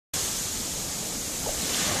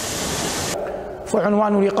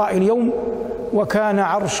فعنوان لقاء اليوم: وكان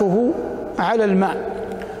عرشه على الماء.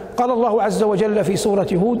 قال الله عز وجل في سورة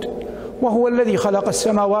هود: وهو الذي خلق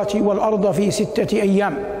السماوات والأرض في 6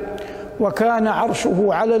 أيام وكان عرشه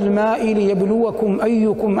على الماء ليبلوكم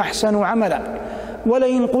أيكم أحسن عملا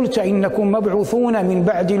ولئن قلت إنكم مبعوثون من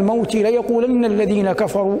بعد الموت ليقولن الذين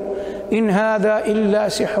كفروا إن هذا إلا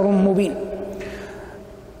سحر مبين.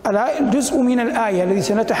 الجزء من الآية الذي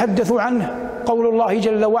سنتحدث عنه قول الله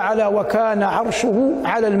جل وعلا: وكان عرشه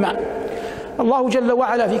على الماء. الله جل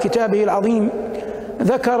وعلا في كتابه العظيم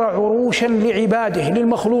ذكر عروشا لعباده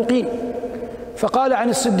للمخلوقين، فقال عن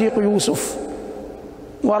الصديق يوسف: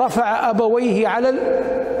 ورفع أبويه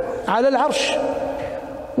على العرش.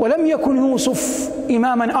 ولم يكن يوسف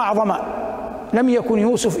إماما أعظم، لم يكن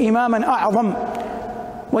يوسف إماما أعظم،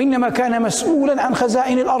 وإنما كان مسؤولا عن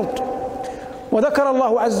خزائن الأرض. وذكر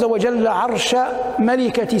الله عز وجل عرش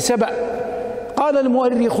ملكة سبأ. قال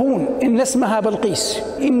المؤرخون إن اسمها بلقيس: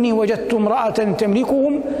 إني وجدت امرأة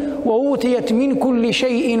تملكهم وأوتيت من كل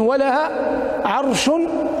شيء ولها عرش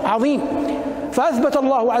عظيم. فأثبت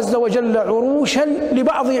الله عز وجل عروشا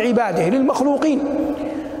لبعض عباده للمخلوقين،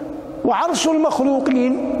 وعرش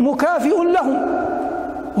المخلوقين مكافئ لهم،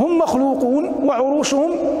 هم مخلوقون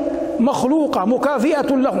وعروشهم مخلوقة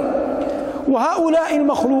مكافئة لهم، وهؤلاء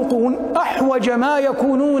المخلوقون أحوج ما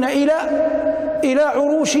يكونون إلى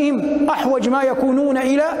عروشهم، أحوج ما يكونون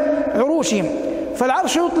إلى عروشهم.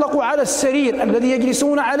 فالعرش يطلق على السرير الذي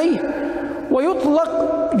يجلسون عليه، ويطلق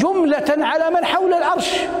جملة على من حول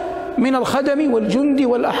العرش من الخدم والجند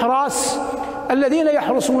والأحراس الذين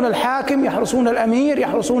يحرسون الحاكم، يحرسون الأمير،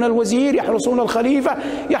 يحرسون الوزير، يحرسون الخليفة،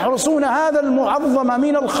 يحرسون هذا المعظم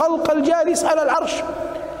من الخلق الجالس على العرش.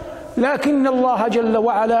 لكن الله جل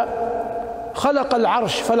وعلا خلق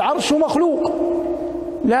العرش، فالعرش مخلوق،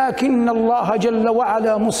 لكن الله جل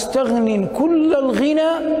وعلا مستغن كل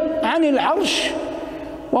الغنى عن العرش،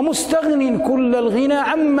 ومستغن كل الغنى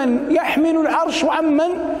عمن يحمل العرش وعمن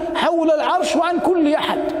حول العرش وعن كل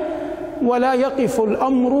أحد. ولا يقف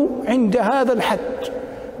الأمر عند هذا الحد،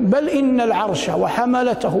 بل إن العرش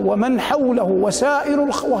وحملته ومن حوله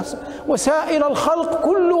وسائر الخلق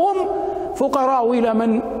كلهم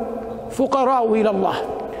فقراء إلى الله.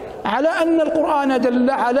 على أن القرآن دل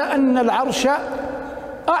على أن العرش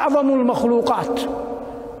أعظم المخلوقات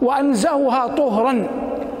وأنزهها طهرا.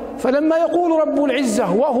 فلما يقول رب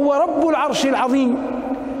العزة وهو رب العرش العظيم،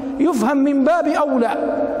 يفهم من باب أولى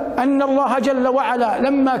أن الله جل وعلا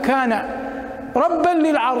لما كان ربا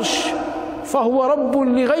للعرش فهو رب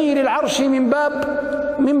لغير العرش من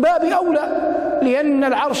باب أولى، لأن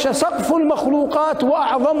العرش سقف المخلوقات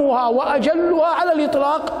وأعظمها وأجلها على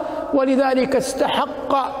الإطلاق، ولذلك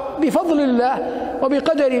استحق بفضل الله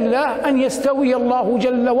وبقدر الله أن يستوي الله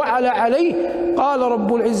جل وعلا عليه. قال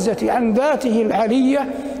رب العزة عن ذاته العلية: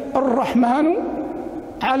 الرحمن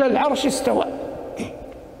على العرش استوى.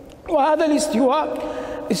 وهذا الاستواء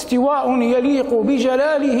استواء يليق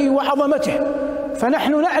بجلاله وعظمته،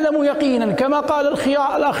 فنحن نعلم يقينا كما قال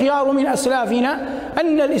الأخيار من أسلافنا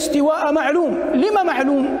أن الاستواء معلوم. لما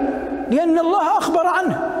معلوم؟ لأن الله أخبر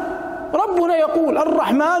عنه. ربنا يقول: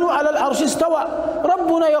 الرحمن على العرش استوى،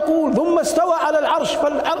 ربنا يقول ثم استوى على العرش،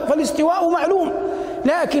 فالاستواء معلوم.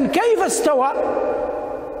 لكن كيف استوى؟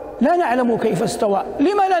 لا نعلم كيف استوى.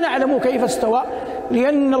 لما لا نعلم كيف استوى؟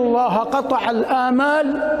 لأن الله قطع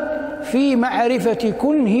الآمال في معرفة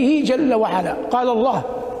كنهه جل وعلا. قال الله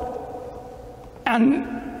عن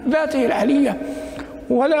ذاته العلية: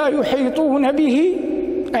 ولا يحيطون به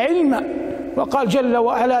علما. وقال جل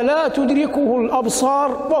وعلا: لا تدركه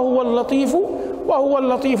الأبصار وهو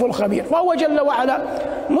اللطيف الخبير. فهو جل وعلا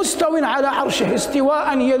مستو على عرشه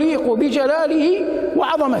استواء يليق بجلاله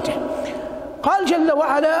وعظمته. قال جل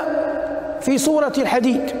وعلا في سورة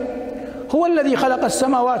الحديد: هو الذي خلق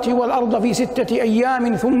السماوات والأرض في 6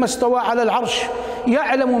 أيام ثم استوى على العرش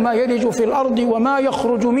يعلم ما يلج في الأرض وما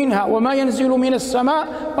يخرج منها وما ينزل من السماء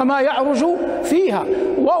وما يعرج فيها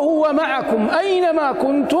وهو معكم أينما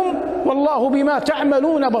كنتم والله بما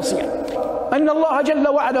تعملون بصير. أن الله جل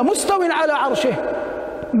وعلا مستو على عرشه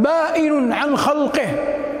بائن عن خلقه،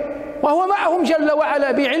 وهو معهم جل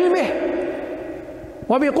وعلا بعلمه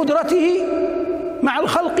وبقدرته مع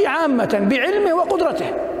الخلق عامة، بعلمه وقدرته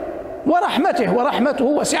ورحمته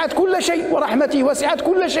وسعت كل شيء، ورحمته وسعت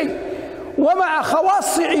كل شيء. ومع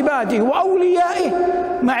خواص عباده وأوليائه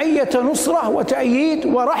معية نصرة وتأييد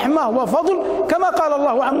ورحمة وفضل، كما قال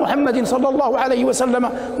الله عن محمد صلى الله عليه وسلم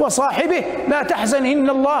وصاحبه: لا تحزن إن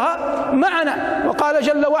الله معنا. وقال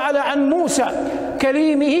جل وعلا عن موسى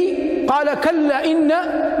كليمه: قال: كلا إن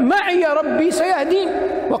معي ربي سيهدين.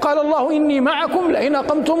 وقال الله: إني معكم لئن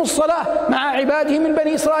أقمتم الصلاة مع عباده من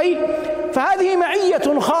بني إسرائيل. فهذه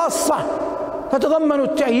معية خاصة فتضمنوا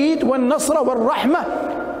التأييد والنصر والرحمة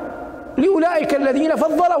لأولئك الذين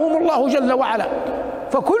فضلهم الله جل وعلا.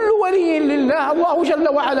 فكل ولي لله الله جل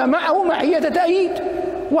وعلا معه معية تأييد،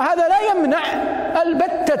 وهذا لا يمنع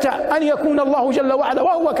البتة أن يكون الله جل وعلا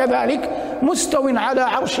وهو كذلك مستو على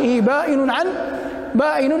عرشه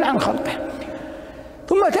بائن عن خلقه.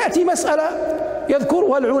 ثم تأتي مسألة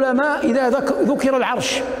يذكرها العلماء إذا ذكر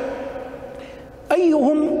العرش: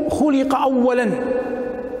 أيهم خلق أولا،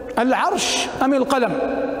 العرش أم القلم؟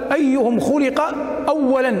 أيهم خلق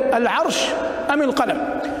أولا، العرش أم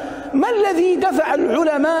القلم؟ ما الذي دفع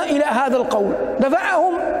العلماء إلى هذا القول؟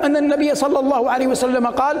 دفعهم أن النبي صلى الله عليه وسلم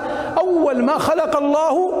قال: أول ما خلق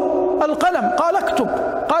الله القلم، قال اكتب،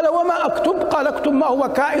 قال وما أكتب؟ قال اكتب ما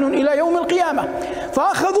هو كائن إلى يوم القيامة.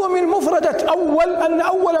 فأخذوا من مفردة أول أن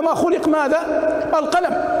أول ما خلق ماذا؟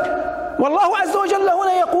 القلم. والله عز وجل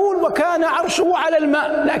هنا يقول: وكان عرشه على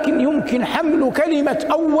الماء، لكن يمكن حمل كلمة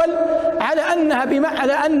أول على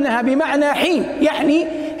أنها بمعنى حين، يعني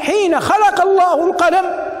حين خلق الله القلم،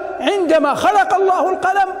 عندما خلق الله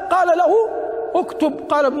القلم قال له اكتب.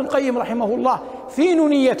 قال ابن القيم رحمه الله في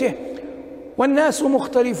نونيته: والناس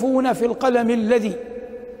مختلفون في القلم الذي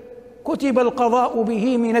كتب القضاء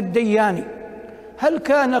به من الديان، هل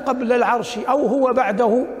كان قبل العرش أو هو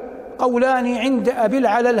بعده؟ قولان عند أبي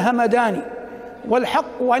العلا الهمداني،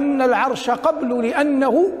 والحق أن العرش قبل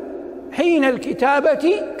لأنه حين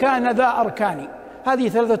الكتابة كان ذا أركان. هذه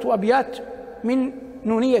 3 أبيات من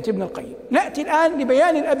نونية ابن القيم. نأتي الآن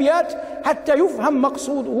لبيان الأبيات حتى يفهم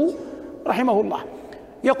مقصوده رحمه الله.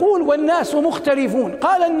 يقول: والناس مختلفون.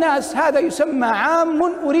 قال الناس هذا يسمى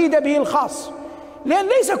عام أريد به الخاص، لأن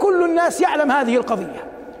ليس كل الناس يعلم هذه القضية،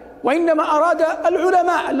 وإنما أراد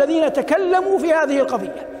العلماء الذين تكلموا في هذه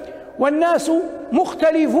القضية. والناس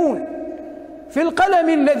مختلفون في القلم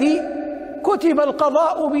الذي كتب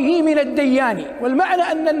القضاء به من الديان. والمعنى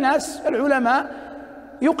أن الناس العلماء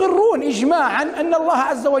يقرون إجماعا أن الله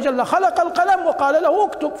عز وجل خلق القلم وقال له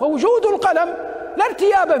اكتب، فوجود القلم لا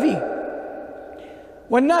ارتياب فيه.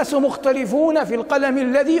 والناس مختلفون في القلم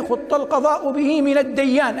الذي خط القضاء به من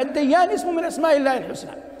الديان. الديان اسم من أسماء الله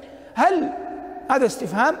الحسنى. هل هذا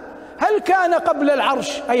استفهام؟ هل كان قبل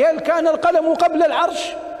العرش، أي هل كان القلم قبل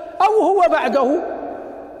العرش أو هو بعده؟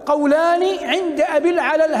 قولان عند أبي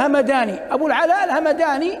العلا الهمداني. أبو العلاء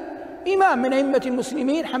الهمداني إمام من أئمة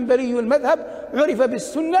المسلمين، حنبلي المذهب، عرف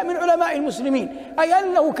بالسنة، من علماء المسلمين، أي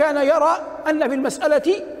أنه كان يرى أن في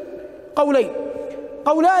المسألة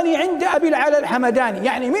قولان عند أبي العلا الهمداني،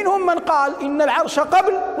 يعني منهم من قال إن العرش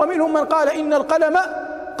قبل، ومنهم من قال إن القلم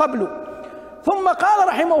قبل. ثم قال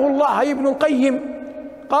رحمه الله ابن القيم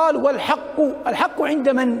قال: والحق عند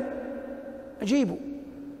من؟ أجيبوا.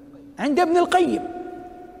 عند ابن القيم،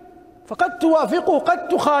 فقد توافقه قد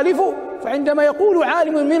تخالفه. فعندما يقول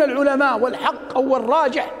عالم من العلماء والحق أو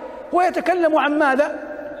الراجح، هو يتكلم عن ماذا؟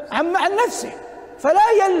 عن نفسه، فلا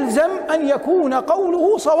يلزم أن يكون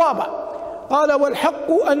قوله صوابا. قال: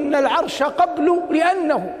 والحق أن العرش قبل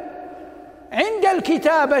لأنه عند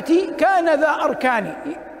الكتابة كان ذا أركان.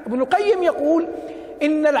 ابن القيم يقول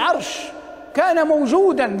إن العرش كان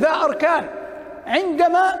موجودا ذا أركان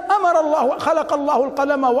عندما خلق الله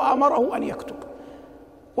القلم وأمره أن يكتب.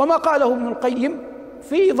 وما قاله ابن القيم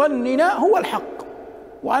في ظننا هو الحق،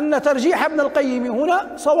 وأن ترجيح ابن القيم هنا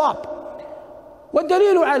صواب.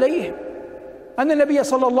 والدليل عليه أن النبي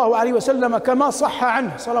صلى الله عليه وسلم كما صح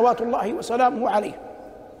عنه صلوات الله وسلامه عليه،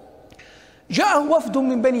 جاءه وفد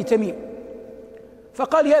من بني تميم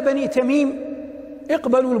فقال: يا بني تميم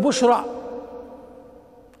اقبلوا البشرى.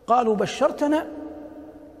 قالوا: بشرتنا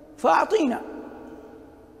فأعطينا.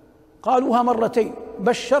 قالوها مرتين: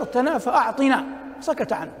 بشرتنا فأعطنا.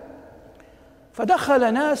 سكت عنه.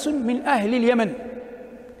 فدخل ناس من أهل اليمن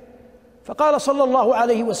فقال صلى الله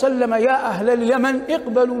عليه وسلم: يا أهل اليمن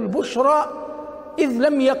اقبلوا البشرى إذ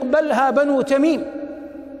لم يقبلها بنو تميم.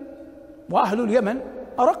 وأهل اليمن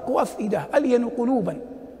أرق أفئدة ألين قلوبا،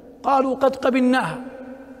 قالوا: قد قبلناها،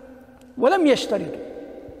 ولم يشترطوا.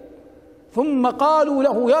 ثم قالوا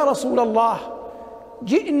له: يا رسول الله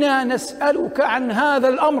جئنا نسألك عن هذا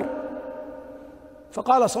الأمر.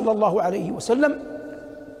 فقال صلى الله عليه وسلم: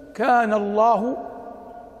 كان الله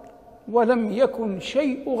ولم يكن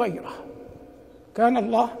شيء غيره. كان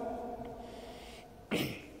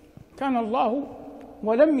الله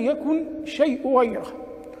ولم يكن شيء غيره،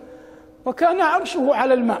 وكان عرشه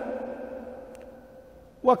على الماء،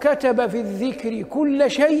 وكتب في الذكر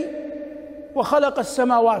كل شيء، وخلق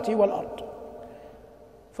السماوات والأرض.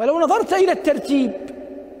 فلو نظرت إلى الترتيب: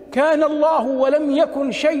 كان الله ولم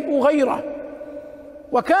يكن شيء غيره،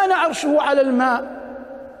 وكان عرشه على الماء،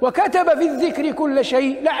 وكتب في الذكر كل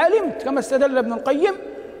شيء، لعلمت كما استدل ابن القيم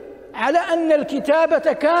على أن الكتابة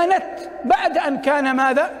كانت بعد أن كان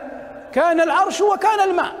ماذا؟ كان العرش وكان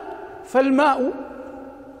الماء. فالماء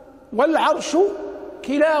والعرش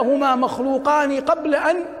كلاهما مخلوقان قبل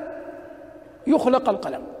أن يخلق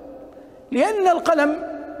القلم، لأن القلم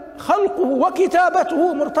خلقه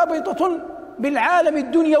وكتابته مرتبطة بالعالم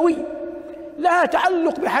الدنيوي، لها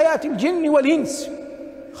تعلق بحياة الجن والإنس،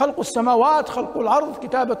 خلق السماوات، خلق الأرض،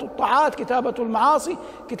 كتابة الطاعات، كتابة المعاصي،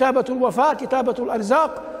 كتابة الوفاة، كتابة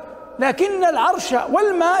الأرزاق. لكن العرش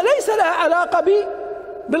والماء ليس لها علاقة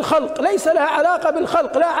بالخلق، ليس لها علاقة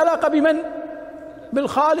بالخلق، لها علاقة بمن؟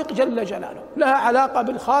 بالخالق جل جلاله، لها علاقة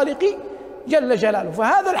بالخالق جل جلاله.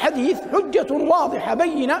 فهذا الحديث حجة واضحة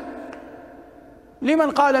بينة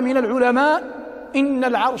لمن قال من العلماء إن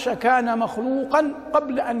العرش كان مخلوقا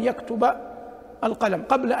قبل أن يكتب القلم،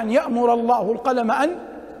 قبل أن يأمر الله القلم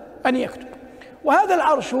أن يكتب. وهذا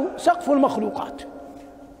العرش سقف المخلوقات،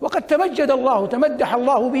 وقد تمدح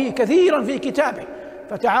الله به كثيرا في كتابه،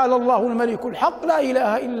 فتعالى الله الملك الحق لا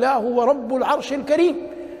إله إلا هو رب العرش الكريم.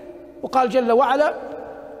 وقال جل وعلا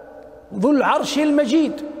ذو العرش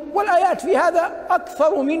المجيد. والآيات في هذا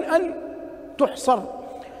أكثر من أن تحصر،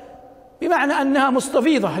 بمعنى أنها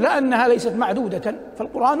مستفيضة لا أنها ليست معدودة،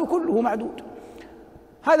 فالقرآن كله معدود.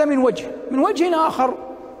 هذا من وجه. من وجه آخر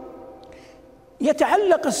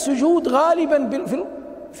يتعلق السجود غالبا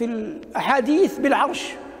في الأحاديث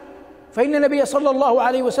بالعرش، فإن النبي صلى الله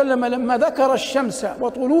عليه وسلم لما ذكر الشمس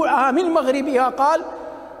وطلوعها من مغربها قال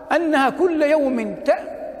أنها كل يوم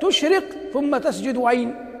تشرق ثم تسجد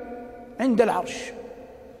عند العرش،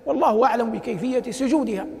 والله أعلم بكيفية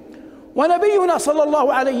سجودها. ونبينا صلى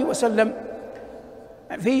الله عليه وسلم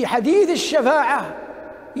في حديث الشفاعة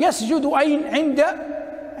يسجد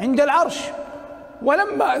عند العرش.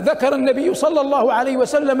 ولما ذكر النبي صلى الله عليه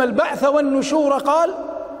وسلم البعث والنشور قال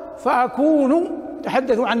فأكون،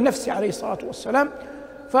 تحدث عن نفسه عليه الصلاة والسلام،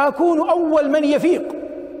 فأكون أول من يفيق،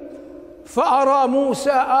 فأرى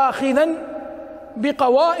موسى آخذا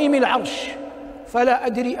بقوائم العرش، فلا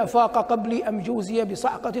أدري أفاق قبلي أم جوزي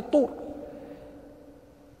بصعقة الطور.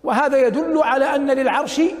 وهذا يدل على أن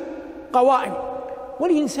للعرش قوائم،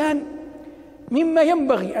 والإنسان مما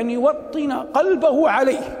ينبغي أن يوطن قلبه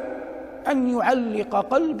عليه أن يعلق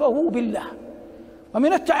قلبه بالله.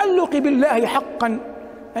 ومن التعلق بالله حقا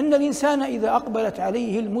أن الإنسان إذا أقبلت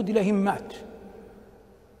عليه المدلهمات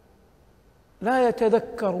لا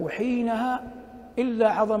يتذكر حينها إلا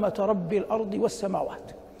عظمة رب الأرض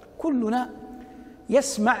والسماوات. كلنا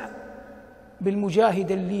يسمع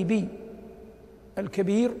بالمجاهد الليبي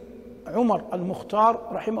الكبير عمر المختار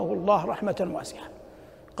رحمه الله رحمة واسعة،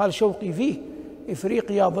 قال شوقي فيه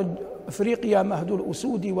إفريقيا مهد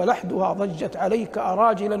الأسود ولحدها ضجت عليك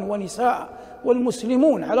أراجلا ونساء،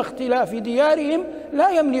 والمسلمون على اختلاف ديارهم لا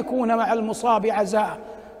يملكون مع المصاب عزاء.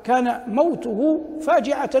 كان موته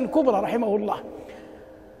فاجعة كبرى رحمه الله.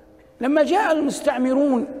 لما جاء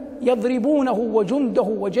المستعمرون يضربونه وجنده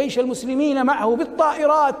وجيش المسلمين معه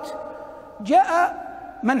بالطائرات، جاء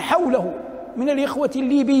من حوله من الإخوة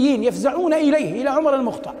الليبيين يفزعون إليه إلى عمر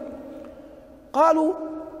المختار، قالوا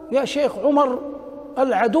يا شيخ عمر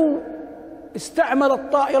العدو استعمل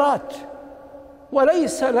الطائرات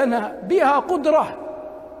وليس لنا بها قدرة.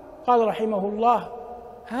 قال رحمه الله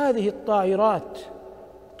هذه الطائرات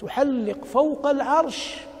تحلق فوق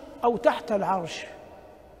العرش أو تحت العرش؟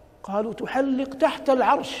 قالوا تحلق تحت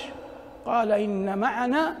العرش. قال إن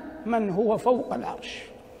معنا من هو فوق العرش.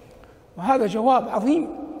 وهذا جواب عظيم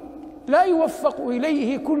لا يوفق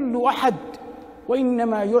إليه كل أحد،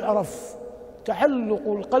 وإنما يعرف تعلق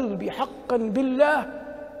القلب حقا بالله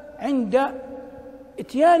عند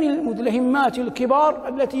إتيان المدلهمات الكبار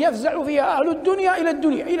التي يفزع فيها أهل الدنيا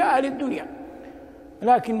إلى أهل الدنيا.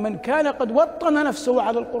 لكن من كان قد وطن نفسه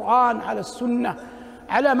على القرآن، على السنة،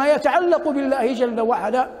 على ما يتعلق بالله جل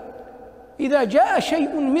وعلا، إذا جاء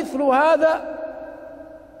شيء مثل هذا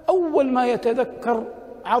أول ما يتذكر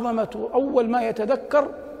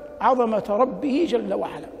عظمة ربه جل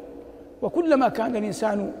وعلا. وكلما كان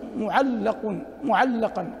الإنسان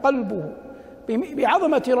معلقا قلبه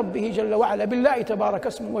بعظمة ربه جل وعلا بالله تبارك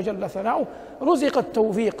اسمه وجل ثناؤه، رزق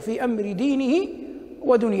التوفيق في أمر دينه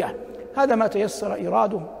ودنياه. هذا ما تيسر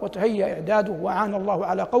إراده وتهيأ إعداده، وعان الله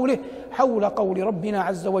على قوله حول قول ربنا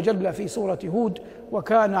عز وجل في سورة هود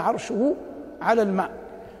وكان عرشه على الماء.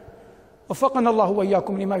 وفقنا الله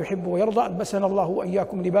وإياكم لما يحب ويرضى، ألبسنا الله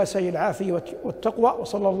وإياكم لباسي العافية والتقوى،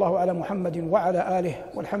 وصلى الله على محمد وعلى آله،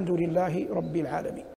 والحمد لله رب العالمين.